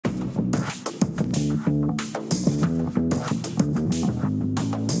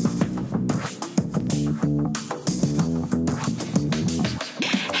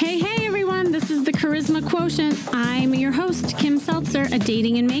Quotient. I'm your host, Kim Seltzer, a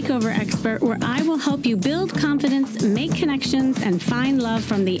dating and makeover expert, where I will help you build confidence, make connections, and find love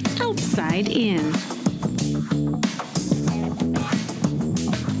from the outside in.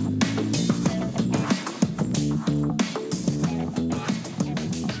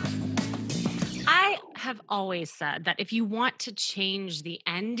 Have always said that if you want to change the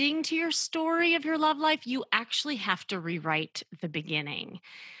ending to your story of your love life, you actually have to rewrite the beginning.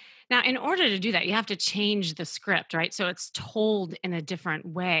 Now, in order to do that, you have to change the script, right? So it's told in a different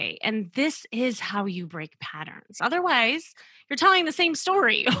way. And this is how you break patterns. Otherwise, you're telling the same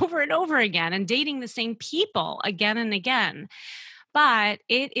story over and over again and dating the same people again and again. But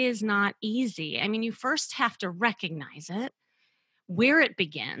it is not easy. I mean, you first have to recognize it, where it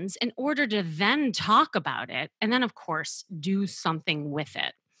begins, in order to then talk about it, and then, of course, do something with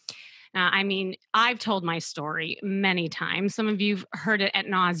it. I've told my story many times. Some of you've heard it ad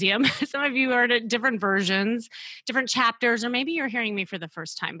nauseum. Some of you heard it different versions, different chapters, or maybe you're hearing me for the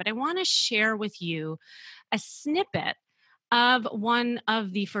first time. But I want to share with you a snippet of one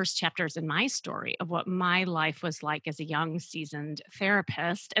of the first chapters in my story of what my life was like as a young, seasoned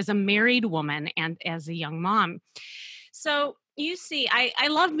therapist, as a married woman, and as a young mom. So you see, I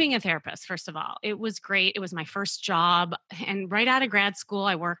loved being a therapist, first of all. It was great. It was my first job. And right out of grad school,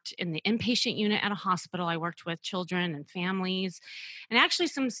 I worked in the inpatient unit at a hospital. I worked with children and families, and actually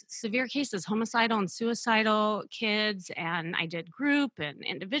some severe cases, homicidal and suicidal kids. And I did group and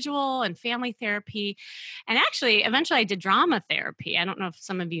individual and family therapy. And actually, eventually I did drama therapy. I don't know if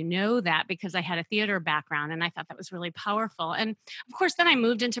some of you know that, because I had a theater background and I thought that was really powerful. And of course, then I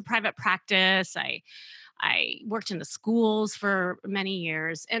moved into private practice. I worked in the schools for many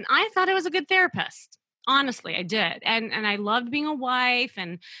years, and I thought I was a good therapist. Honestly, I did. And I loved being a wife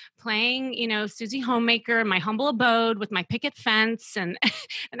and playing, Susie Homemaker in my humble abode with my picket fence. And,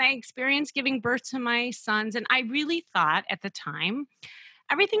 and I experienced giving birth to my sons. And I really thought at the time,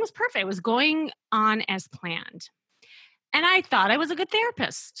 everything was perfect. It was going on as planned. And I thought I was a good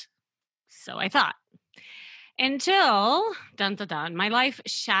therapist. So I thought. Until, dun, dun, dun, my life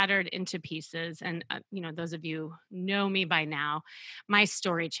shattered into pieces. And, those of you know me by now, my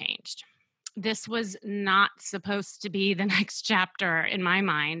story changed. This was not supposed to be the next chapter in my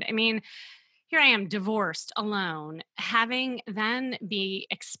mind. I mean, here I am, divorced, alone, having then be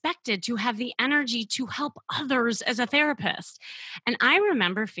expected to have the energy to help others as a therapist. And I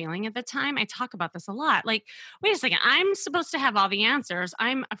remember feeling at the time, I talk about this a lot, like, wait a second, I'm supposed to have all the answers.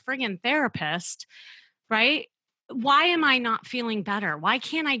 I'm a friggin' therapist. Right? Why am I not feeling better? Why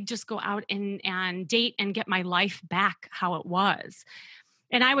can't I just go out and date and get my life back how it was?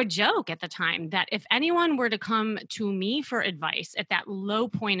 And I would joke at the time that if anyone were to come to me for advice at that low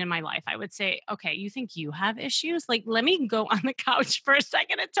point in my life, I would say, okay, you think you have issues? Like, let me go on the couch for a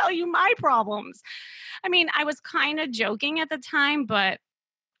second and tell you my problems. I mean, I was kind of joking at the time, but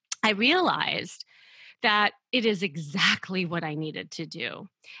I realized that it is exactly what I needed to do.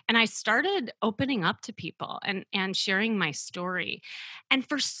 And I started opening up to people and sharing my story. And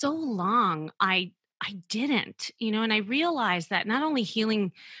for so long, I didn't, and I realized that not only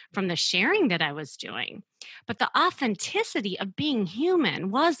healing from the sharing that I was doing, but the authenticity of being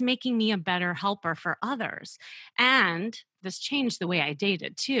human was making me a better helper for others. And this changed the way I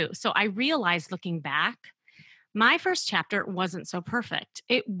dated too. So I realized, looking back, my first chapter wasn't so perfect.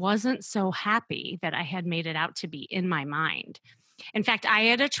 It wasn't so happy that I had made it out to be in my mind. In fact, I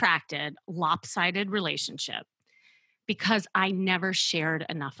had attracted lopsided relationship because I never shared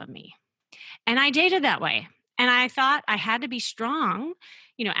enough of me. And I dated that way. And I thought I had to be strong,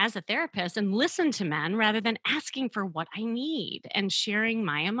 as a therapist, and listen to men rather than asking for what I need and sharing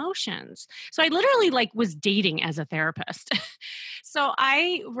my emotions. So I literally was dating as a therapist. So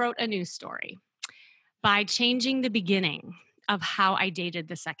I wrote a news story by changing the beginning of how I dated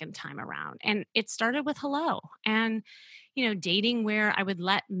the second time around. And it started with hello and, dating where I would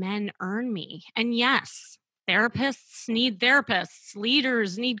let men earn me. And yes, therapists need therapists,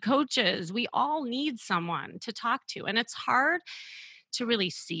 leaders need coaches. We all need someone to talk to. And it's hard to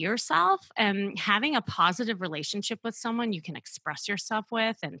really see yourself, and having a positive relationship with someone you can express yourself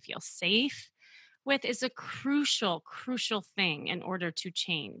with and feel safe with is a crucial, crucial thing in order to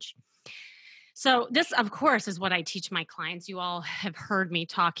change. So this, of course, is what I teach my clients. You all have heard me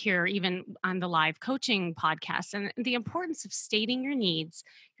talk here, even on the live coaching podcast, and the importance of stating your needs,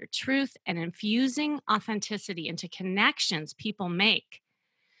 your truth, and infusing authenticity into connections people make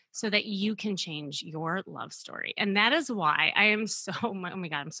so that you can change your love story. And that is why I am oh my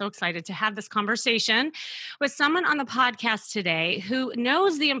God, I'm so excited to have this conversation with someone on the podcast today who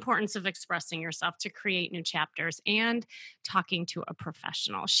knows the importance of expressing yourself to create new chapters and talking to a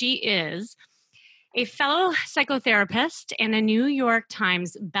professional. She is A fellow psychotherapist and a New York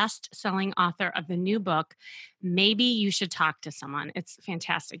Times best-selling author of the new book, Maybe You Should Talk to Someone. It's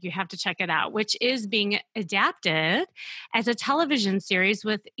fantastic. You have to check it out, which is being adapted as a television series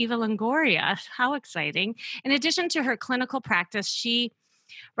with Eva Longoria. How exciting. In addition to her clinical practice, she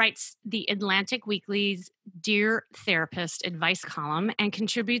writes the Atlantic Weekly's Dear Therapist advice column and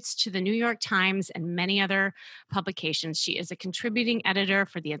contributes to the New York Times and many other publications. She is a contributing editor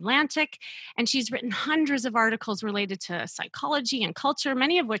for the Atlantic, and she's written hundreds of articles related to psychology and culture,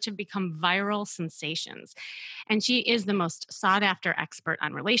 many of which have become viral sensations. And she is the most sought after expert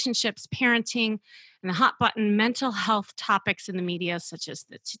on relationships, parenting, and the hot button mental health topics in the media, such as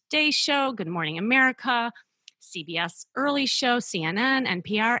The Today Show, Good Morning America, CBS Early Show, CNN,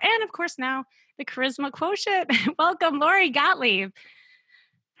 NPR, and of course now the Charisma Quotient. Welcome, Lori Gottlieb.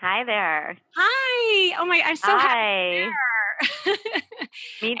 Hi there. Hi. Oh my, I'm so happy Hi. you're there.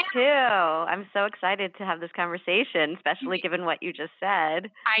 Me too. I'm so excited to have this conversation, especially And given what you just said.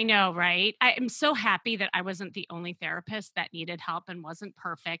 I know, right? I am so happy that I wasn't the only therapist that needed help and wasn't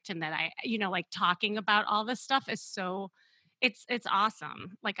perfect, and that like talking about all this stuff is so it's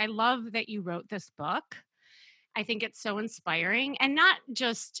awesome. Like I love that you wrote this book. I think it's so inspiring, and not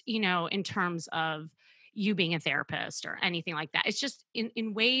just, in terms of you being a therapist or anything like that. It's just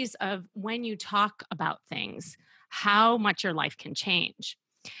in ways of when you talk about things, how much your life can change.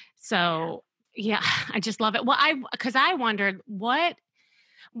 Yeah. So, yeah, I just love it. Well, because I wondered what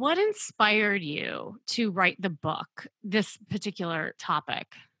inspired you to write the book, this particular topic?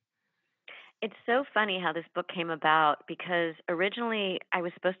 It's so funny how this book came about because originally I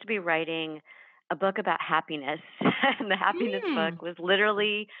was supposed to be writing a book about happiness, and the happiness Mm. book was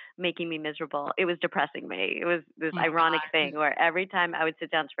literally making me miserable. It was depressing me. It was this Oh my ironic God. thing where every time I would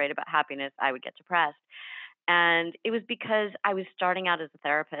sit down to write about happiness, I would get depressed. And it was because I was starting out as a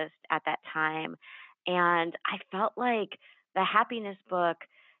therapist at that time. And I felt like the happiness book,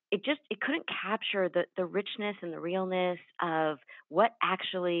 it couldn't capture the richness and the realness of what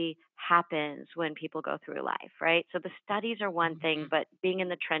actually happens when people go through life, right? So the studies are one thing, Mhm. but being in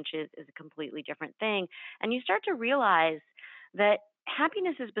the trenches is a completely different thing. And you start to realize that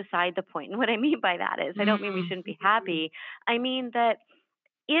happiness is beside the point. And what I mean by that is I don't mean we Mm. shouldn't be happy. I mean that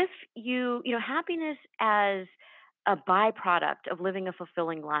if happiness as a byproduct of living a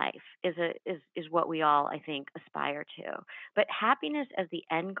fulfilling life is what we all, I think, aspire to. But happiness as the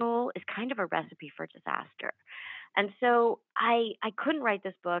end goal is kind of a recipe for disaster. And so I couldn't write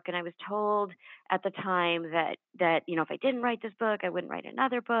this book, and I was told at the time that if I didn't write this book, I wouldn't write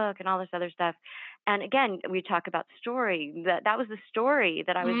another book and all this other stuff. And again, we talk about story. That was the story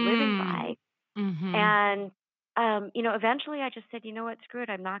that I was living Mm. by. Mhm. And, eventually I just said, you know what, screw it.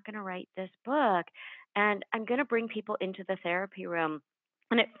 I'm not going to write this book. And I'm going to bring people into the therapy room.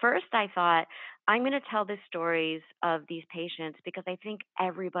 And at first I thought, I'm going to tell the stories of these patients because I think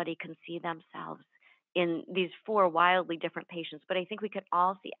everybody can see themselves in these four wildly different patients. But I think we could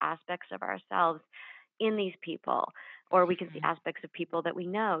all see aspects of ourselves in these people, or we can see Mhm. aspects of people that we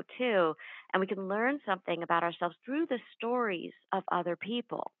know too. And we can learn something about ourselves through the stories of other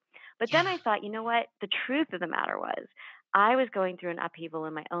people. But then Yeah. I thought, you know what? The truth of the matter was, I was going through an upheaval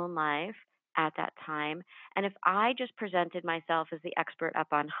in my own life at that time. And if I just presented myself as the expert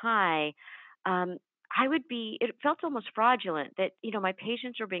up on high, um, it felt almost fraudulent that, my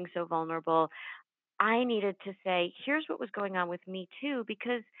patients were being so vulnerable. I needed to say, here's what was going on with me too,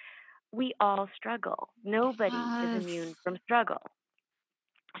 because we all struggle. Nobody is immune Yes. from struggle.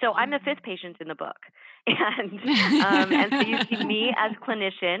 So I'm the fifth Mhm. patient in the book, and so you see me as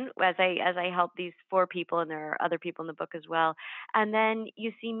clinician as I help these four people, and there are other people in the book as well. And then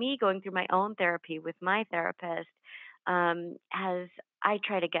you see me going through my own therapy with my therapist, as I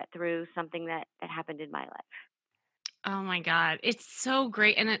try to get through something that happened in my life. Oh my God. It's so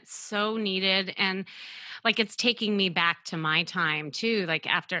great and it's so needed. And like it's taking me back to my time too, like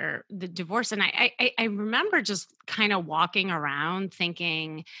after the divorce. And I remember just kind of walking around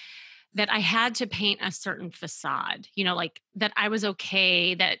thinking that I had to paint a certain facade, like that I was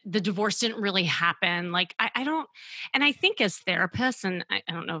okay, that the divorce didn't really happen. Like I don't, and I think as therapists, and I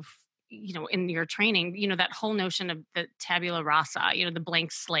don't know if, in your training, that whole notion of the tabula rasa, the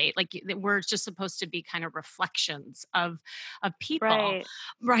blank slate, like that we're just supposed to be kind of reflections of people, Right.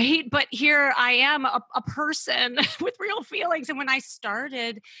 right? But here I am, a person with real feelings. And when I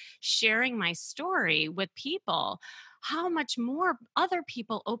started sharing my story with people, how much more other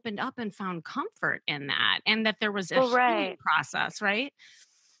people opened up and found comfort in that, and that there was a Well, healing right. process, right?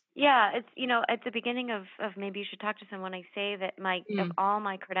 Yeah, it's at the beginning of maybe you should talk to someone. I say that my of Mm. all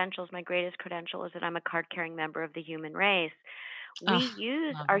my credentials, my greatest credential is that I'm a card carrying member of the human race, We Oh,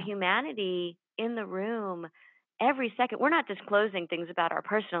 use love our that. humanity in the room every second. We're not disclosing things about our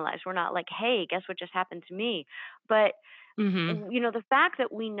personal lives. We're not like, hey, guess what just happened to me? But Mhm. the fact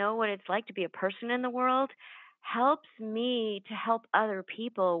that we know what it's like to be a person in the world helps me to help other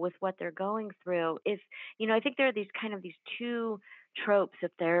people with what they're going through. I think there are these two tropes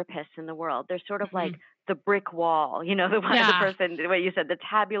of therapists in the world. They're sort of like Mhm. the brick wall, the Yeah. person, what you said, the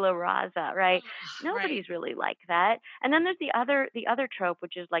tabula rasa, right? Ugh, right. Nobody's really like that. And then there's the other trope,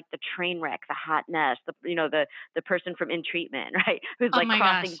 which is like the train wreck, the hot mess, the person from In Treatment, right? Who's Oh like my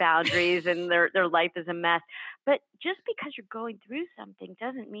crossing gosh. boundaries and their life is a mess. But just because you're going through something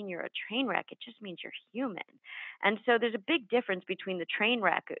doesn't mean you're a train wreck. It just means you're human. And so there's a big difference between the train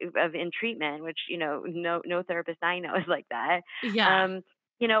wreck of In Treatment, which, no therapist I know is like that. Yeah. Um,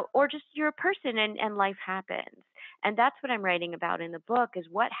 or just you're a person and life happens. And that's what I'm writing about in the book is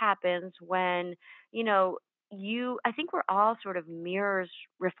what happens when, you know, I think we're all sort of mirrors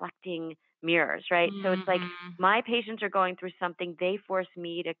reflecting mirrors, right? So it's like Mhm. my patients are going through something, they force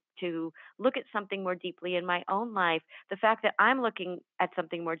me to look at something more deeply in my own life. The fact that I'm looking at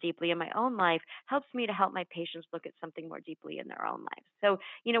something more deeply in my own life helps me to help my patients look at something more deeply in their own lives. So,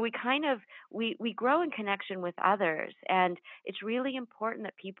 we kind of we grow in connection with others, and it's really important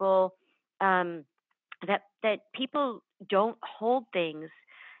that um people don't hold things,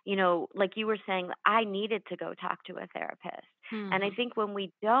 like you were saying, I needed to go talk to a therapist. And I Mhm. think when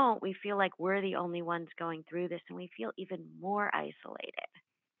we don't, we feel like we're the only ones going through this and we feel even more isolated.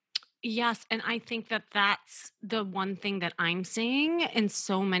 Yes, and I think that that's the one thing that I'm seeing in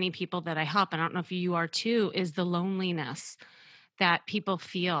so many people that I help, and I don't know if you are too, is the loneliness that people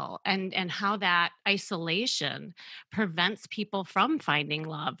feel and how that isolation prevents people from finding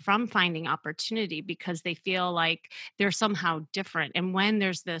love, from finding opportunity because they feel like they're somehow different. And when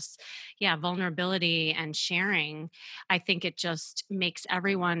there's this, yeah, vulnerability and sharing, I think it just makes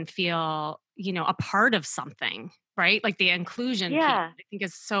everyone feel, a part of something, right? Like the inclusion piece, Yeah, I think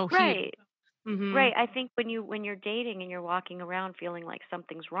is so huge. right. Mhm. Right. I think when you're dating and you're walking around feeling like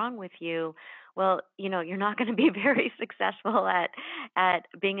something's wrong with you, well, you're not going to be very successful at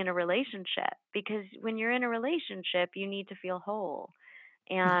being in a relationship because when you're in a relationship, you need to feel whole.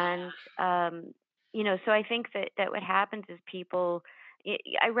 Yeah. And so I think that what happens is people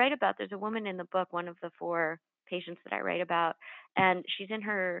I write about there's a woman in the book, one of the four patients that I write about, and she's in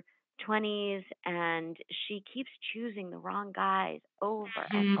her 20s and she keeps choosing the wrong guys over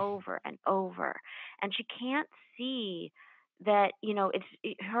and Mhm. over and over, and she can't see that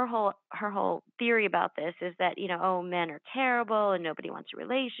her whole theory about this is that oh, men are terrible and nobody wants a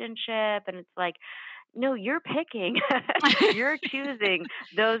relationship, and it's like, no, you're picking. You're choosing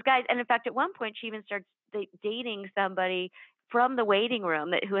those guys. And in fact, at one point, she even starts dating somebody from the waiting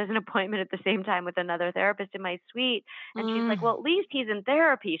room who has an appointment at the same time with another therapist in my suite. And she's like, Mm. well, at least he's in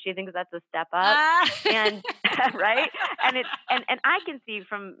therapy. She thinks that's a step up. Ah. And right. And I can see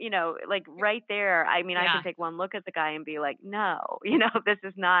from, like right there, I mean, I can Yeah. take one look at the guy and be like, no, this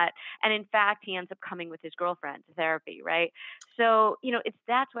is not. And in fact, he ends up coming with his girlfriend to therapy. Right. So,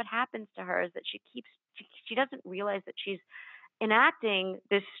 that's what happens to her is that she doesn't realize that she's enacting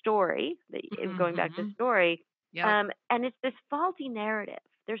this story, going back to the Mhm. story, Yep. and it's this faulty narrative.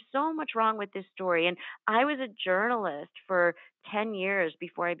 There's so much wrong with this story. And I was a journalist for 10 years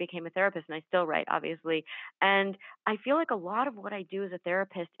before I became a therapist, and I still write, obviously. And I feel like a lot of what I do as a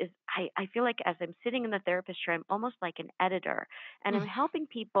therapist is I feel like as I'm sitting in the therapist chair, I'm almost like an editor, and I'm Mhm. helping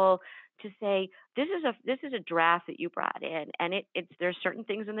people to say, this is a draft that you brought in, and there's certain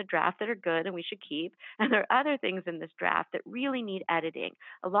things in the draft that are good and we should keep, and there are other things in this draft that really need editing.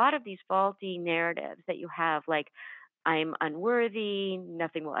 A lot of these faulty narratives that you have, like, I'm unworthy,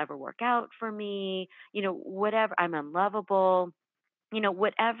 nothing will ever work out for me, whatever, I'm unlovable,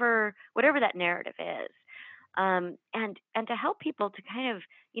 whatever that narrative is. And to help people to kind of,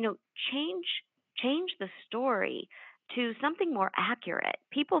 you know, change change the story to something more accurate.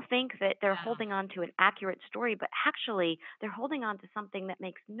 People think that they're Yeah. holding on to an accurate story, but actually they're holding on to something that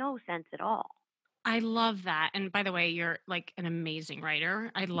makes no sense at all. I love that, and by the way, you're, like, an amazing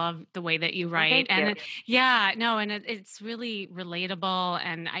writer. I love the way that you Well, write, thank and you. yeah, no, and it's really relatable,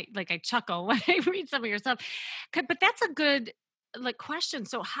 and I chuckle when I read some of your stuff. But that's a good, like, question.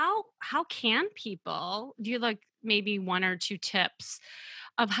 So how can people do you like, maybe 1 or 2 tips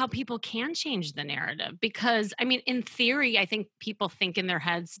of how people can change the narrative? Because, I mean, in theory, I think people think in their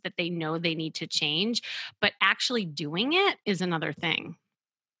heads that they know they need to change, but actually doing it is another thing.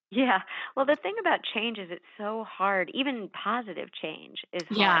 Yeah. Well, the thing about change is it's so hard. Even positive change is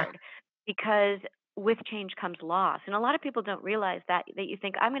Yeah. hard because with change comes loss. And a lot of people don't realize that you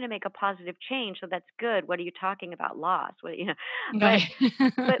think I'm going to make a positive change, so that's good. What are you talking about? Loss. What, but Right.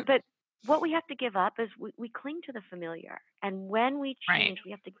 but what we have to give up is we cling to the familiar. And when we Right. change,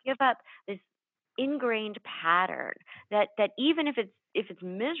 we have to give up this ingrained pattern that even if it's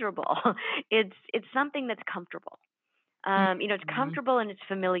miserable, it's something that's comfortable. It's Mhm. comfortable in its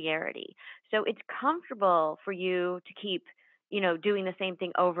familiarity. So it's comfortable for you to keep, doing the same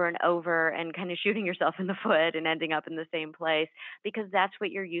thing over and over and kind of shooting yourself in the foot and ending up in the same place because that's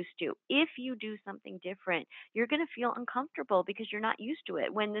what you're used to. If you do something different, you're going to feel uncomfortable because you're not used to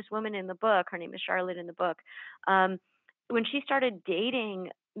it. When this woman in the book, her name is Charlotte in the book, um, when she started dating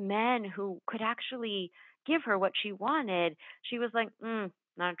men who could actually give her what she wanted, she was like,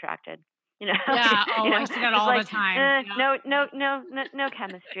 not attracted. You know, Yeah. Oh, you I know, see that it's all the like, time. Yeah. no, no, no, no, no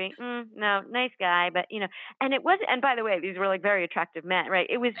chemistry. No, nice guy, but and it was. And by the way, these were like very attractive men, right?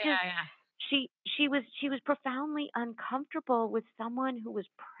 It was just Yeah, yeah. she was profoundly uncomfortable with someone who was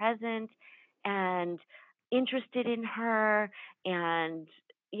present and interested in her and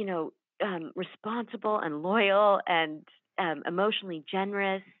you know responsible and loyal and emotionally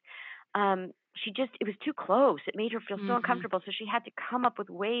generous. She just it was too close. It made her feel so Mhm. uncomfortable. So she had to come up with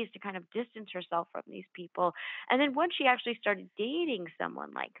ways to kind of distance herself from these people. And then once she actually started dating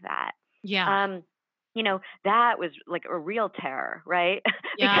someone like that, Yeah. um, that was like a real terror, right?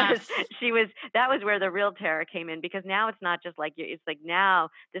 Because Yes. that was where the real terror came in because now it's not just like it's like now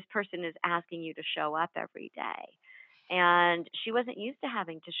this person is asking you to show up every day. And she wasn't used to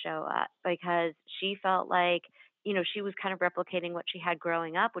having to show up because she felt like, she was kind of replicating what she had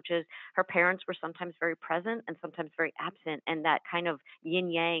growing up, which is her parents were sometimes very present and sometimes very absent. And that kind of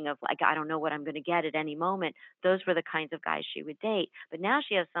yin yang of like, I don't know what I'm going to get at any moment. Those were the kinds of guys she would date. But now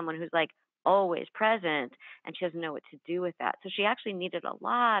she has someone who's like always present and she doesn't know what to do with that. So she actually needed a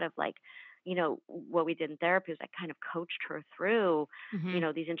lot of like, what we did in therapy was I kind of coached her through,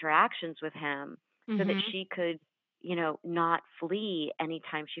 Mhm. these interactions with him so that Mhm. she could not flee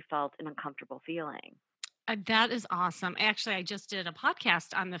anytime she felt an uncomfortable feeling. That is awesome. Actually, I just did a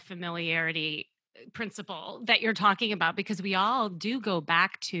podcast on the familiarity principle that you're talking about because we all do go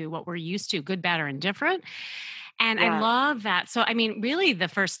back to what we're used to, good, bad, or indifferent. And I Yes. love that. So, I mean, really, the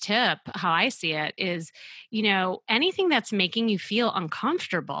first tip, how I see it, is anything that's making you feel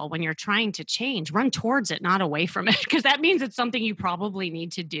uncomfortable when you're trying to change, run towards it, not away from it, because that means it's something you probably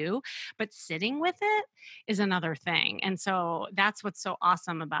need to do. But sitting with it is another thing. And so that's what's so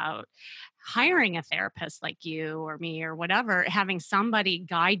awesome about hiring a therapist like you or me or whatever, having somebody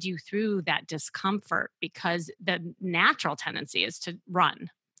guide you through that discomfort because the natural tendency is to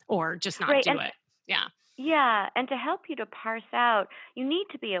run or just not Right. do it. Yeah. Yeah, and to help you to parse out, you need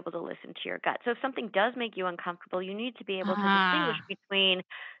to be able to listen to your gut. So if something does make you uncomfortable, you need to be able to distinguish Ah, between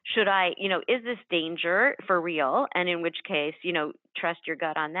should I, is this danger for real? And in which case, trust your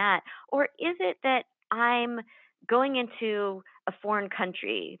gut on that. Or is it that I'm going into a foreign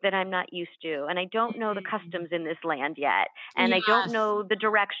country that I'm not used to and I don't know the mm, customs in this land yet and I don't yes. know the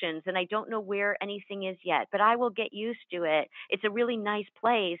directions and I don't know where anything is yet, but I will get used to it. It's a really nice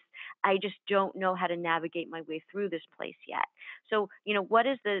place. I just don't know how to navigate my way through this place yet. So, what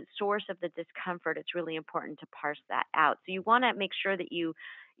is the source of the discomfort? It's really important to parse that out. So you want to make sure that you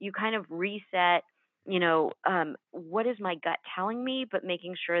kind of reset, what is my gut telling me, but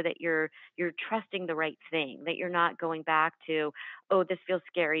making sure that you're trusting the right thing, that you're not going back to, oh, this feels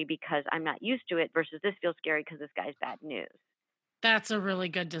scary because I'm not used to it versus this feels scary because this guy's bad news. That's a really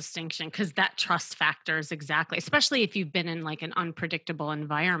good distinction because that trust factor is exactly, especially if you've been in like an unpredictable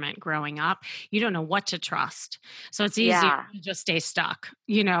environment growing up, you don't know what to trust. So it's easier Yeah. to just stay stuck,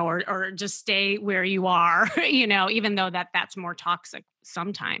 or just stay where you are, even though that's more toxic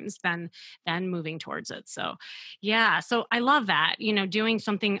sometimes than moving towards it. So yeah, so I love that, doing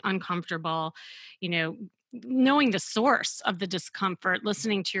something uncomfortable, you know, knowing the source of the discomfort,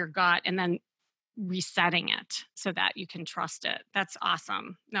 listening to your gut, and then resetting it so that you can trust it. That's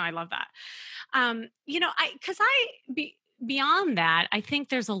awesome. No, I love that. I because I be beyond that, I think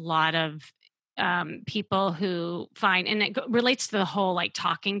there's a lot of people who find, and it relates to the whole like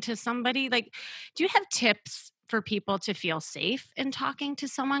talking to somebody. Like, do you have tips for people to feel safe in talking to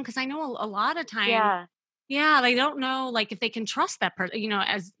someone? Because I know a lot of times, Yeah. yeah, they don't know like if they can trust that person.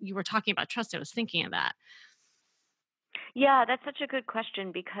 As you were talking about trust, I was thinking of that. Yeah, that's such a good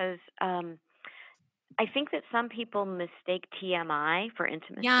question because I think that some people mistake TMI for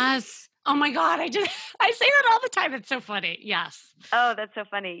intimacy. Yes. Oh my God. I say that all the time. It's so funny. Yes. Oh, that's so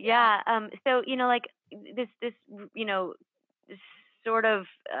funny. Yeah. Yeah. So like this, this sort of,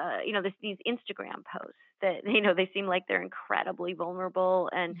 these Instagram posts. that they seem like they're incredibly vulnerable,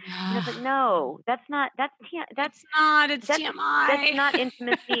 and it's like, Yeah. no, that's It's not, it's that's TMI. not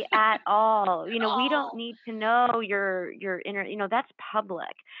intimacy at all. At We don't all. need to know your inner, that's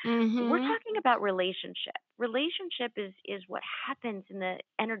public. We're Mhm. talking about relationship. Relationship is what happens in the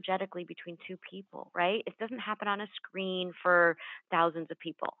energetically between two people, right? It doesn't happen on a screen for thousands of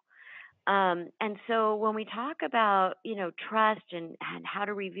people. And so when we talk about, trust and how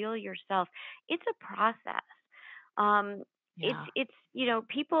to reveal yourself, it's a process. Um, Yeah. it's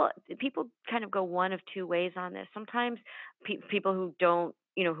people kind of go one of two ways on this. Sometimes people who don't,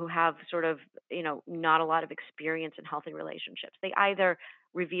 who have sort of, not a lot of experience in healthy relationships, they either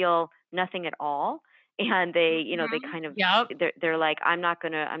reveal nothing at all, and they Mhm. kind of, Yep. they're like, I'm not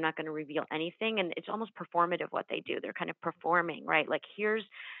gonna reveal anything, and it's almost performative what they do. They're kind of performing, right? Like, here's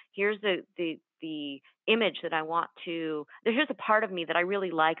the image that I want to here's a part of me that I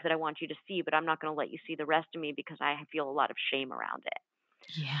really like that I want you to see, but I'm not going to let you see the rest of me because I feel a lot of shame around it.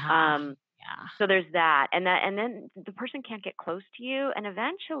 Yeah. Um, Yeah. so there's that, and then the person can't get close to you, and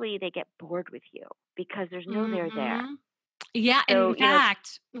eventually they get bored with you because there's no there there. Mhm. Yeah, and So in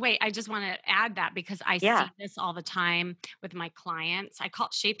fact wait, I just wanna add that because I yeah. see this all the time with my clients. I call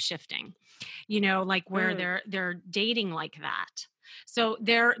it shape shifting, like where Mm, they're dating like that. So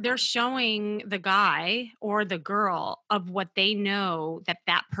they're showing the guy or the girl of what they know that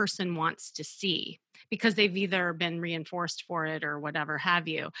that person wants to see because they've either been reinforced for it or whatever have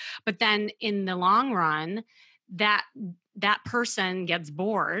you. But then in the long run, that that person gets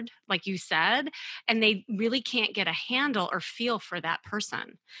bored, like you said, and they really can't get a handle or feel for that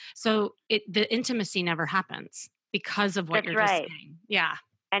person. So the intimacy never happens because of what that's you're just right. saying. Yeah.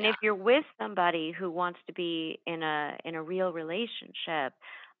 And Yeah. if you're with somebody who wants to be in a real relationship,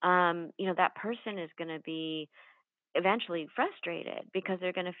 that person is going to be eventually frustrated because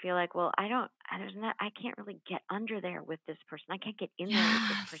they're going to feel like, well, I can't really get under there with this person. I can't get in there with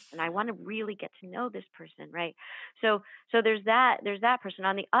this person. Yes. I want to really get to know this person, right? So there's that person.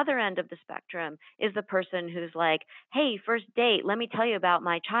 On the other end of the spectrum is the person who's like, hey, first date, let me tell you about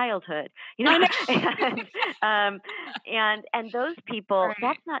my childhood, I know. and those people, Right.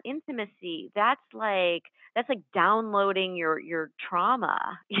 that's not intimacy. That's like downloading your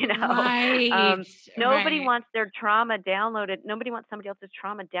trauma, Right. Nobody Right. wants their trauma downloaded. Nobody wants somebody else's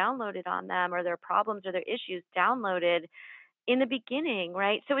trauma downloaded on them, or their problems or their issues downloaded in the beginning,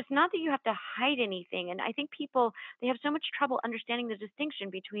 right? So it's not that you have to hide anything. And I think people, they have so much trouble understanding the distinction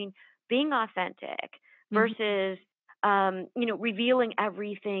between being authentic Mhm. versus, revealing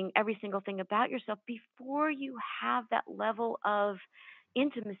everything, every single thing about yourself before you have that level of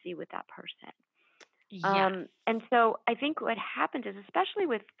intimacy with that person. Yes. And so I think what happens is, especially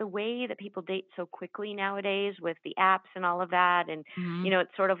with the way that people date so quickly nowadays with the apps and all of that, and Mhm.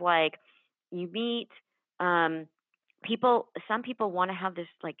 it's sort of like you meet um, some people want to have this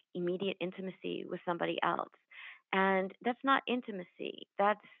like immediate intimacy with somebody else, and that's not intimacy.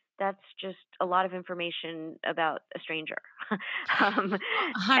 That's just a lot of information about a stranger. um,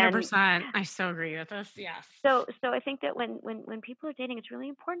 and 100%. I so agree with this. Yes. so I think that when people are dating, it's really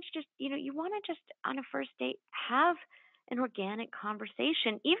important to just, you want to just on a first date have an organic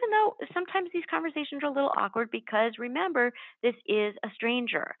conversation, even though sometimes these conversations are a little awkward because remember, this is a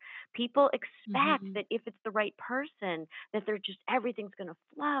stranger. People expect Mhm. that if it's the right person, that they're just everything's going to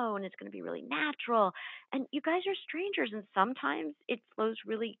flow and it's going to be really natural. And you guys are strangers, and sometimes it flows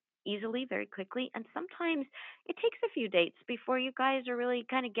really easily, very quickly, and sometimes it takes a few dates before you guys are really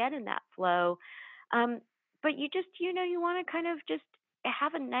kind of get in that flow. um, but you just, you want to kind of just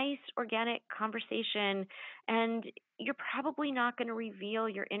have a nice organic conversation, and you're probably not going to reveal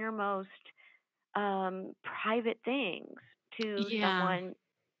your innermost private things to Yeah. someone,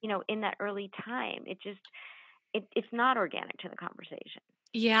 in that early time. It's not organic to the conversation.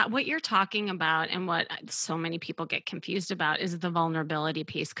 Yeah, what you're talking about and what so many people get confused about is the vulnerability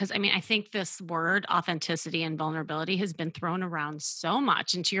piece. Because I mean, I think this word authenticity and vulnerability has been thrown around so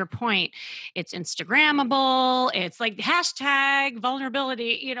much. And to your point, it's Instagrammable, it's like hashtag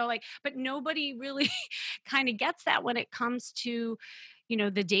vulnerability, but nobody really kind of gets that when it comes to,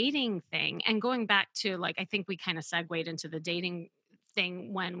 the dating thing. And going back to like, I think we kind of segued into the dating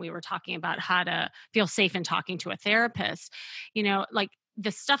thing when we were talking about how to feel safe in talking to a therapist, like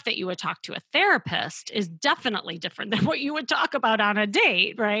the stuff that you would talk to a therapist is definitely different than what you would talk about on a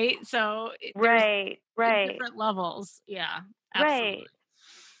date, right? So there's Right, right, different levels. Yeah, absolutely. right.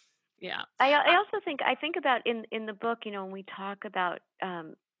 Yeah. I Uh, also think about in the book, when we talk about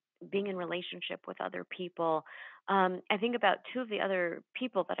being in relationship with other people. I think about two of the other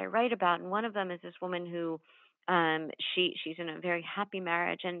people that I write about, and one of them is this woman who She's in a very happy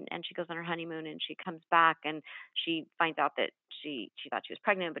marriage, and she goes on her honeymoon, and she comes back, and she finds out that she thought she was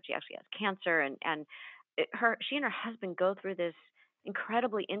pregnant, but she actually has cancer, and she and her husband go through this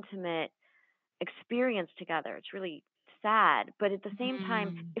incredibly intimate experience together. It's really sad, but at the same time,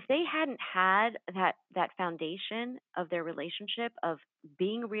 Mm. if they hadn't had that foundation of their relationship, of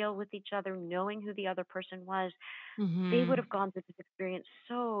being real with each other, knowing who the other person was, they would Mhm. have gone through this experience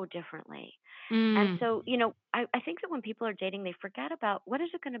so differently. And Mm. so, I think that when people are dating, they forget about what is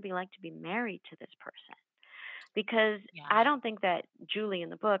it going to be like to be married to this person, because I Yeah. don't think that Julie in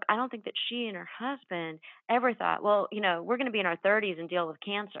the book, I don't think that she and her husband ever thought, well, we're going to be in our 30s and deal with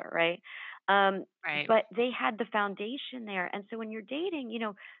cancer, right? Um, Right. but they had the foundation there. And so when you're dating,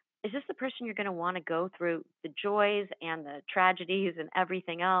 is this the person you're going to want to go through the joys and the tragedies and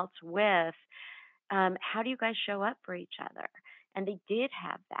everything else with? How do you guys show up for each other? And they did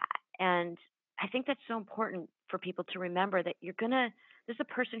have that. And I think that's so important for people to remember that this is a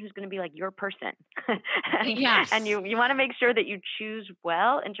person who's going to be like your person. And Yes. you want to make sure that you choose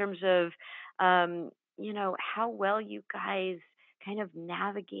well in terms of, how well you guys kind of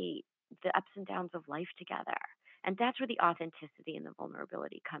navigate the ups and downs of life together. And that's where the authenticity and the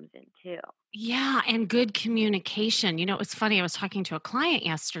vulnerability comes in too. Yeah, and good communication. It was funny. I was talking to a client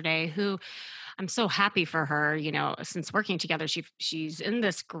yesterday who I'm so happy for her, since working together, she's in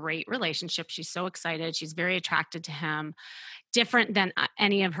this great relationship. She's so excited. She's very attracted to him, different than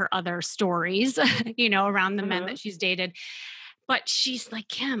any of her other stories, around the men that Mhm. she's dated. But she's like,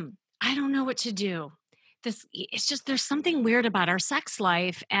 "Kim, I don't know what to do. It's just there's something weird about our sex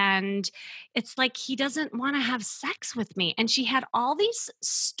life, and it's like he doesn't want to have sex with me." And she had all these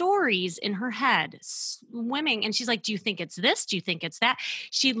stories in her head swimming, and she's like, "Do you think it's this? Do you think it's that?"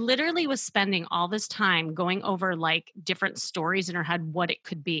 She literally was spending all this time going over like different stories in her head what it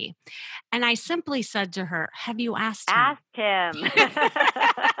could be. And I simply said to her, "Have you asked him?" Asked him.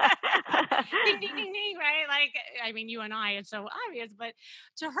 Ding, ding, ding, ding, right? Like, I mean, you and I, it's so obvious, but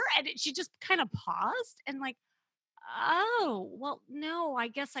to her, and she just kind of paused and like, oh, well, no, I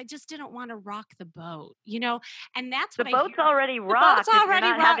guess I just didn't want to rock the boat. And that's The what I boat's hear. already The boat's rocked if you're already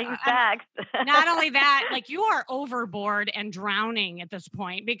not rocked. having sex. Not only that, like you are overboard and drowning at this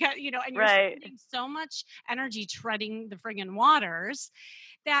point because, and you're Right. spending so much energy treading the friggin' waters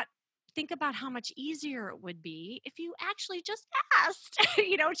that think about how much easier it would be if you actually just asked.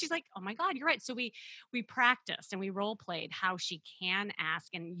 And she's like, oh my God, you're right. So we practiced and we role played how she can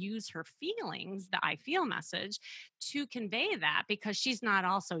ask and use her feelings, the I feel message, to convey that because she's not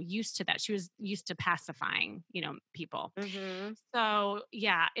also used to that. She was used to pacifying, people. Mhm. So,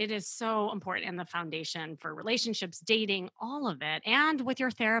 yeah, it is so important in the foundation for relationships, dating, all of it, and with your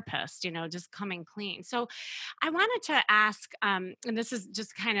therapist, just coming clean. So, I wanted to ask, and this is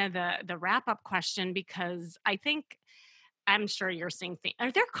just kind of the wrap up question because I think I'm sure you're seeing.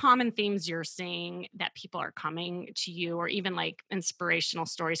 Are there common themes you're seeing that people are coming to you, or even like inspirational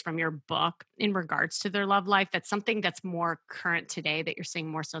stories from your book in regards to their love life? That's something that's more current today that you're seeing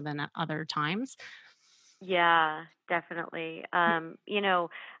more so than at other times. Yeah, definitely. I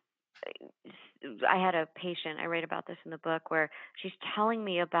had a patient, I write about this in the book, where she's telling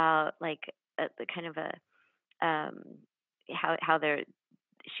me about like the kind of a um how they're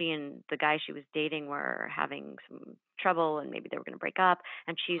she and the guy she was dating were having some trouble, and maybe they were going to break up,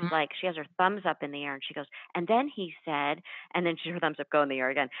 and she's Mhm. like, she has her thumbs up in the air and she goes, and then he said, and then her thumbs up go in the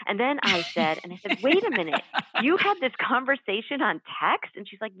air again, and then I said, and I said, wait a minute, you had this conversation on text? And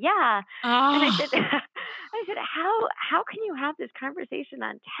she's like, yeah. And I said, Oh, I said, how can you have this conversation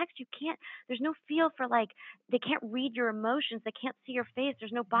on text? You can't, there's no feel for, like, they can't read your emotions, they can't see your face,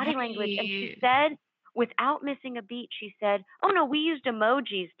 there's no body language. And she right. said, without missing a beat, she said, "Oh no, we used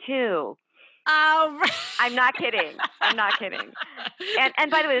emojis too." Oh, I'm not kidding. I'm not kidding.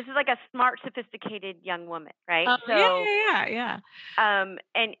 And by the way, this is like a smart, sophisticated young woman, right? oh, yeah, So, yeah, yeah, and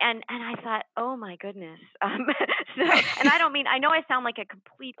I thought, oh my goodness. And I don't mean, I know I sound like a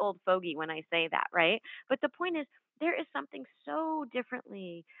complete old fogey when I say that, right? But the point is, there is something so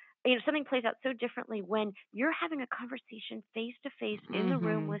differently, something plays out so differently when you're having a conversation face to face in the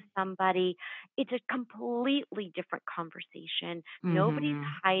room with Mhm, somebody. It's a completely different conversation. Nobody's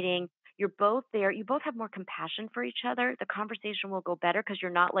mhm. hiding. You're both there. You both have more compassion for each other. The conversation will go better because you're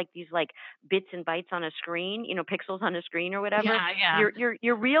not like these like bits and bytes on a screen, pixels on a screen or whatever. Yeah, yeah.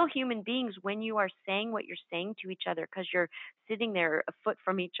 You're real human beings when you are saying what you're saying to each other, because you're sitting there a foot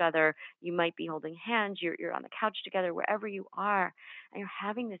from each other. You might be holding hands. You're on the couch together, wherever you are, and you're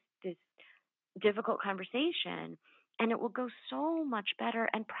having this difficult conversation, and it will go so much better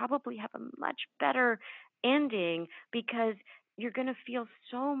and probably have a much better ending, because you're going to feel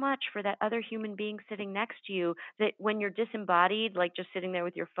so much for that other human being sitting next to you that when you're disembodied, like just sitting there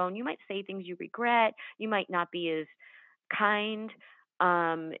with your phone, you might say things you regret. You might not be as kind.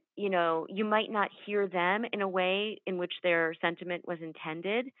 You might not hear them in a way in which their sentiment was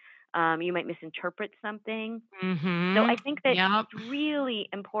intended. You might misinterpret something. So Mhm. I think that Yep. it's really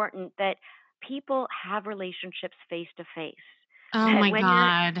important that people have relationships face to face. Oh That my when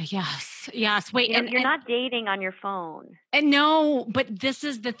you're, god. Yes. Yes. Wait, you're not dating on your phone. and no, but this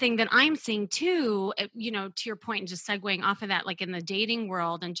is the thing that I'm seeing too, to your point, and just segueing off of that, like in the dating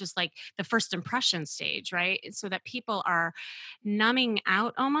world and just like the first impression stage, right? So that people are numbing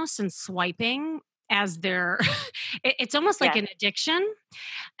out almost and swiping as they're it's almost like Yes, an addiction,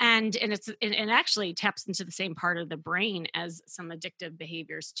 and it actually taps into the same part of the brain as some addictive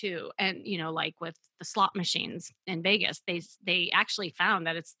behaviors too. And like with the slot machines in Vegas, they actually found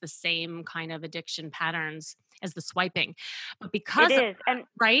that it's the same kind of addiction patterns as the swiping, but it because of is. And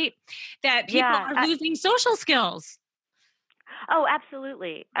that, right, that people yeah, are losing social skills. oh,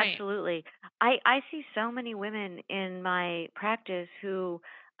 absolutely, Right. absolutely. I see so many women in my practice who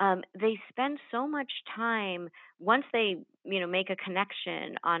they spend so much time once they make a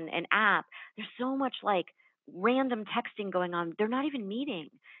connection on an app. There's so much like random texting going on. They're not even meeting.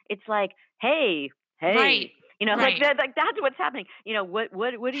 It's like, hey, Right. hey, like Right. that. Like that's what's happening. What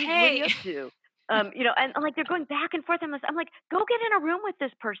are you Hey. up to? And like they're going back and forth on this. I'm like, go get in a room with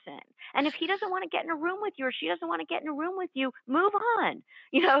this person. And if he doesn't want to get in a room with you or she doesn't want to get in a room with you, move on.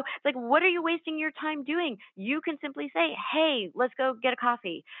 It's like, what are you wasting your time doing? You can simply say, hey, let's go get a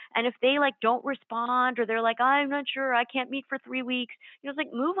coffee. And if they like don't respond or they're like, I'm not sure, I can't meet for 3 weeks, it's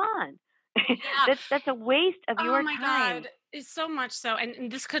like, move on. Yeah. That's a waste of Oh your my time. God. It's so much so.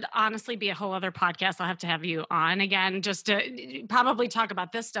 And this could honestly be a whole other podcast. I'll have to have you on again just to probably talk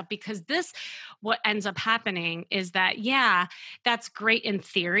about this stuff, because what ends up happening is that, yeah, that's great in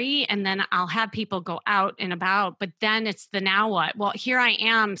theory. And then I'll have people go out and about, but then it's the now what? Well, here I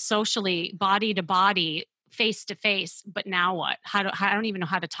am socially, body to body, face to face, but now what? I don't even know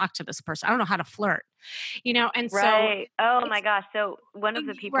how to talk to this person. I don't know how to flirt, and so Right. Oh my it's gosh. So one of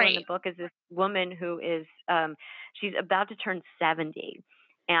the people in the right. book is this woman who is she's about to turn 70,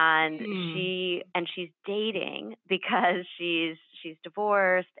 and Mm, she's dating because she's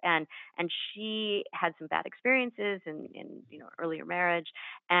divorced, and she had some bad experiences in earlier marriage,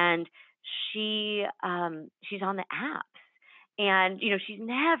 and she's on the apps. And she's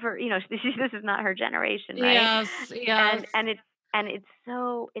never, this is not her generation, right? yes, and yes. and it and it's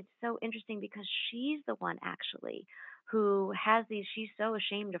so interesting because she's the one actually who has these she's so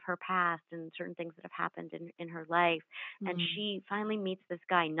ashamed of her past and certain things that have happened in her life, and Mm, she finally meets this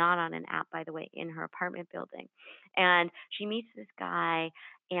guy, not on an app by the way, in her apartment building. And she meets this guy,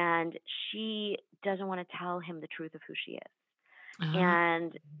 and she doesn't want to tell him the truth of who she is, oh,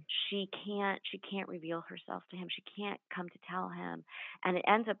 and she can't reveal herself to him. She can't come to tell him, and it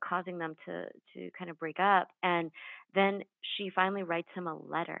ends up causing them to kind of break up. And then she finally writes him a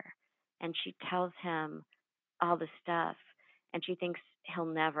letter, and she tells him all the stuff, and she thinks he'll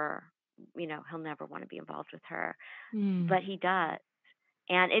never want to be involved with her, mm, but he does.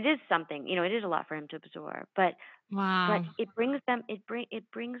 And it is something, it is a lot for him to absorb, but wow. it brings them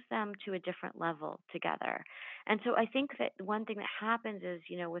to a different level together. And so I think that one thing that happens is,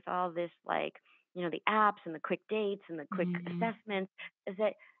 with all this, like, the apps and the quick dates and the quick Mm, assessments, is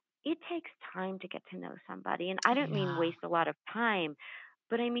that it takes time to get to know somebody. And I don't mean yeah, waste a lot of time,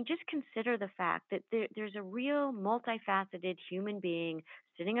 but I mean just consider the fact that there's a real multifaceted human being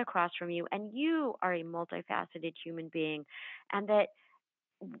sitting across from you, and you are a multifaceted human being, and that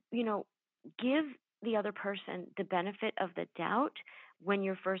you know, give the other person the benefit of the doubt when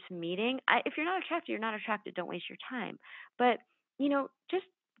you're first meeting. If you're not attracted, you're not attracted. Don't waste your time. But, just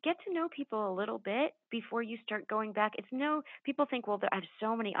get to know people a little bit before you start going back. People think, well, I have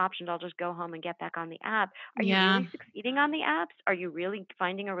so many options. I'll just go home and get back on the app. Are you yeah. really succeeding on the apps? Are you really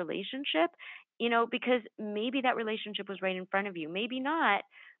finding a relationship? Because maybe that relationship was right in front of you. Maybe not,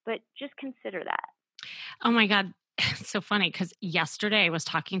 but just consider that. Oh my God. It's so funny because yesterday I was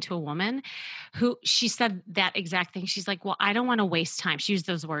talking to a woman who she said that exact thing. She's like, well, I don't want to waste time. She used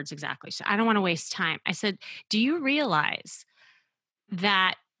those words exactly. She said, I don't want to waste time. I said, do you realize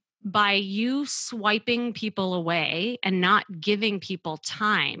that by you swiping people away and not giving people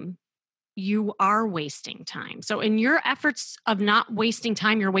time, you are wasting time. So in your efforts of not wasting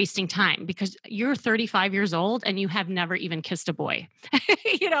time, you're wasting time because you're 35 years old and you have never even kissed a boy.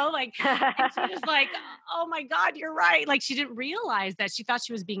 Like, and she was like, "Oh my god, you're right." Like she didn't realize that. She thought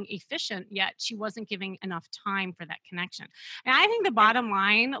she was being efficient, yet she wasn't giving enough time for that connection. And I think the and bottom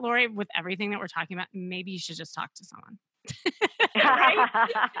line, Lori, with everything that we're talking about, maybe you should just talk to someone. Right?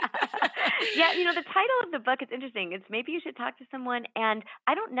 Yeah, the title of the book is interesting. It's Maybe You Should Talk to Someone. And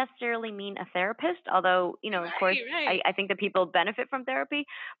I don't necessarily mean a therapist, although, of course, Right, I right. think that people benefit from therapy.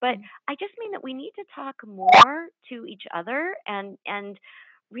 But Mm. I just mean that we need to talk more to each other and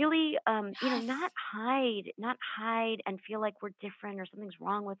really, Yes. not hide and feel like we're different or something's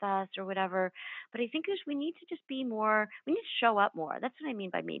wrong with us or whatever. But I think we need to just be more, we need to show up more. That's what I mean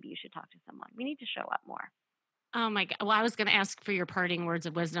by maybe you should talk to someone. We need to show up more. Oh my god. Well, I was gonna ask for your parting words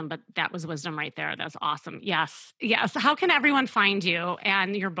of wisdom, but that was wisdom right there. That's awesome. Yes. Yes. How can everyone find you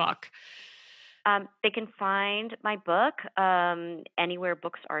and your book? They can find my book anywhere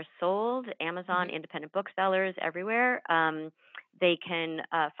books are sold, Amazon, Mhm. independent booksellers, everywhere. They can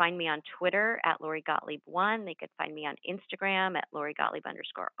find me on Twitter at Lori Gottlieb one. They could find me on Instagram at Lori Gottlieb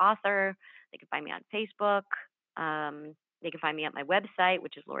underscore author. They can find me on Facebook. They can find me at my website,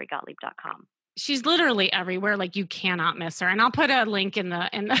 which is lorigottlieb.com. She's literally everywhere, like, you cannot miss her, and I'll put a link in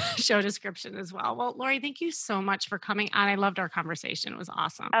the show description as well. Well, Lori, thank you so much for coming on. I loved our conversation. It was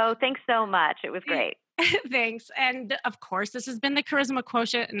awesome. Oh, thanks so much. It was great. Thanks. And of course, this has been the Charisma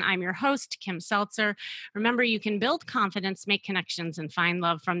Quotient, and I'm your host, Kim Seltzer. Remember, you can build confidence, make connections, and find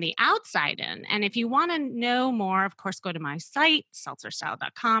love from the outside in. And if you want to know more, of course, go to my site,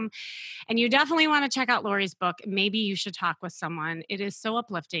 seltzerstyle.com. And you definitely want to check out Lori's book. Maybe you should talk with someone. It is so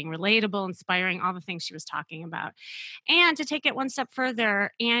uplifting, relatable, inspiring, all the things she was talking about. And to take it one step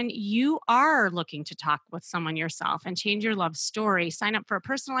further, and you are looking to talk with someone yourself and change your love story, sign up for a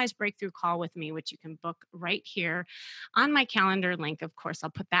personalized breakthrough call with me, which you can book right here on my calendar link. Of course, I'll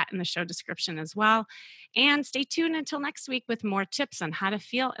put that in the show description as well. And stay tuned until next week with more tips on how to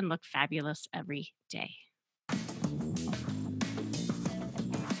feel and look fabulous every day.